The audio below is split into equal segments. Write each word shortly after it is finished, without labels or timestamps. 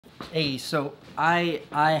Hey, so I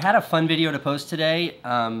had a fun video to post today.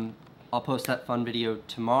 I'll post that fun video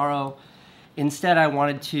tomorrow. Instead, I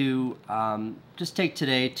wanted to just take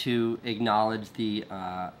today to acknowledge the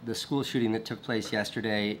school shooting that took place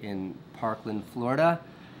yesterday in Parkland, Florida.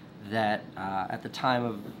 That at the time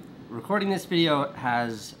of recording this video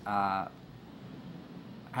has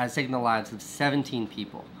taken the lives of 17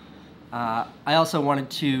 people. I also wanted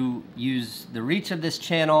to use the reach of this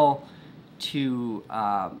channel to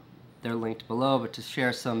they're linked below, but to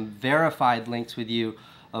share some verified links with you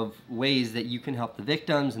of ways that you can help the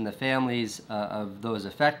victims and the families of those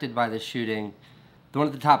affected by the shooting. The one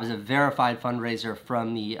at the top is a verified fundraiser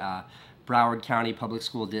from the Broward County Public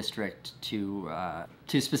School District to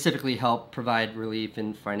specifically help provide relief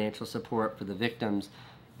and financial support for the victims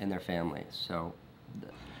and their families. So,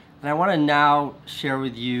 and I want to now share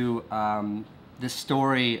with you the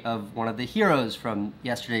story of one of the heroes from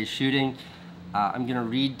yesterday's shooting. I'm going to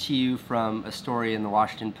read to you from a story in the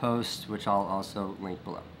Washington Post, which I'll also link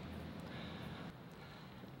below.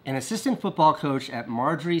 An assistant football coach at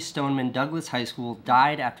Marjory Stoneman Douglas High School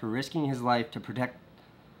died after risking his life to protect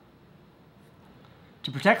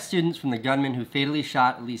students from the gunman who fatally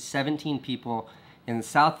shot at least 17 people in the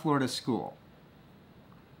South Florida school.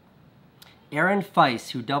 Aaron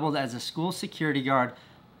Feis, who doubled as a school security guard,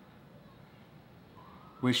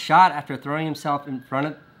 was shot after throwing himself in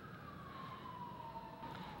front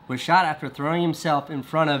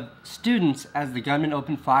of students as the gunman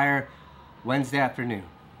opened fire Wednesday afternoon.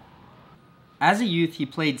 As a youth, he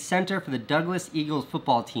played center for the Douglas Eagles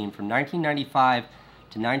football team from 1995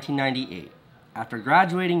 to 1998. After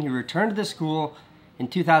graduating, he returned to the school in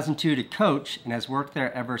 2002 to coach and has worked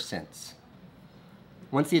there ever since.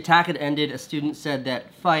 Once the attack had ended, a student said that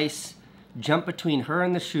Feis jumped between her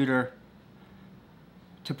and the shooter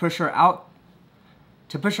to push her out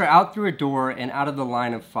through a door and out of the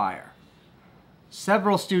line of fire.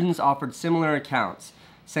 Several students offered similar accounts,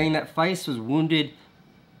 saying that Feis was wounded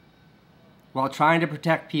while trying to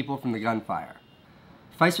protect people from the gunfire.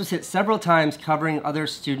 Feis was hit several times, covering other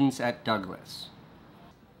students at Douglas.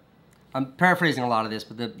 I'm paraphrasing a lot of this,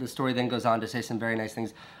 but the story then goes on to say some very nice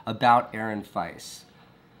things about Aaron Feis.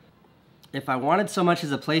 If I wanted so much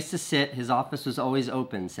as a place to sit, his office was always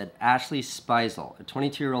open, said Ashley Speisel, a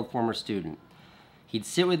 22-year-old former student. He'd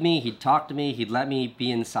sit with me, he'd talk to me, he'd let me be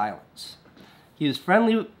in silence. He was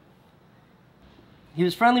friendly with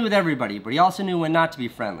everybody, but he also knew when not to be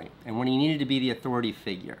friendly, and when he needed to be the authority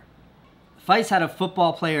figure. Feis had a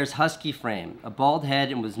football player's husky frame, a bald head,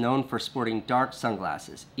 and was known for sporting dark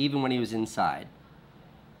sunglasses, even when he was inside.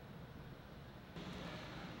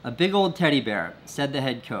 A big old teddy bear, said the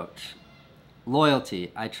head coach.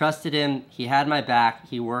 Loyalty. I trusted him. He had my back.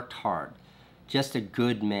 He worked hard. Just a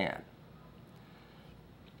good man.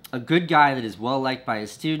 A good guy that is well liked by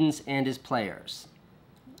his students and his players,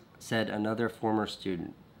 said another former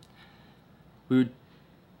student. We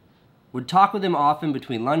would talk with him often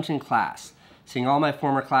between lunch and class. Seeing all my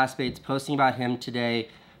former classmates posting about him today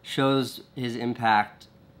shows that his impact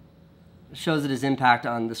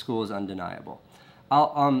on the school is undeniable.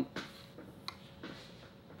 And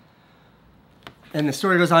the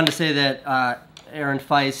story goes on to say that Aaron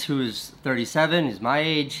Feis, who is 37, is my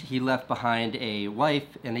age, he left behind a wife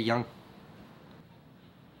and a young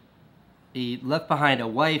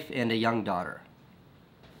daughter.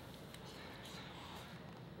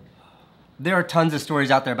 There are tons of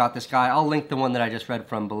stories out there about this guy. I'll link the one that I just read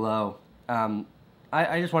from below.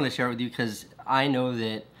 I just wanted to share it with you because I know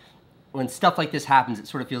that when stuff like this happens, it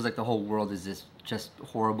sort of feels like the whole world is this just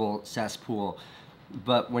horrible cesspool.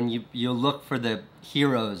 But when you look for the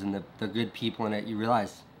heroes and the good people in it, you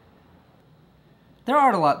realize there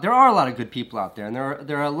are a lot of good people out there, and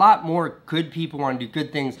there are a lot more good people wanting to do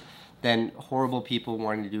good things than horrible people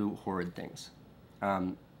wanting to do horrid things.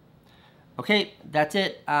 Okay, that's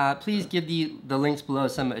it. Please give the links below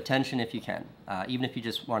some attention if you can, even if you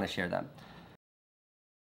just want to share them.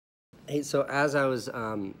 Hey, so as I was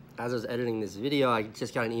editing this video, I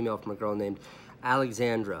just got an email from a girl named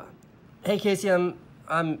Alexandra. Hey Casey,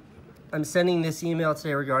 I'm sending this email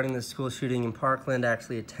today regarding the school shooting in Parkland. I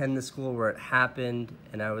actually attend the school where it happened,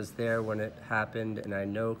 and I was there when it happened, and I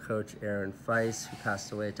know Coach Aaron Feis, who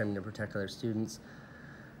passed away attempting to protect other students.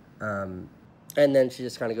 And then she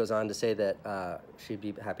just kind of goes on to say that she'd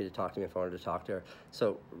be happy to talk to me if I wanted to talk to her.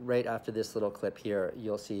 So right after this little clip here,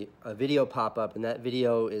 you'll see a video pop up, and that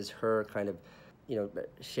video is her kind of,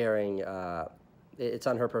 sharing. It's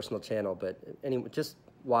on her personal channel, but anyway, just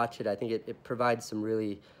watch it. I think it provides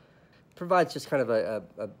just kind of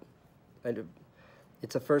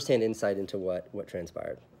it's a first-hand insight into what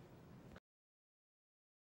transpired.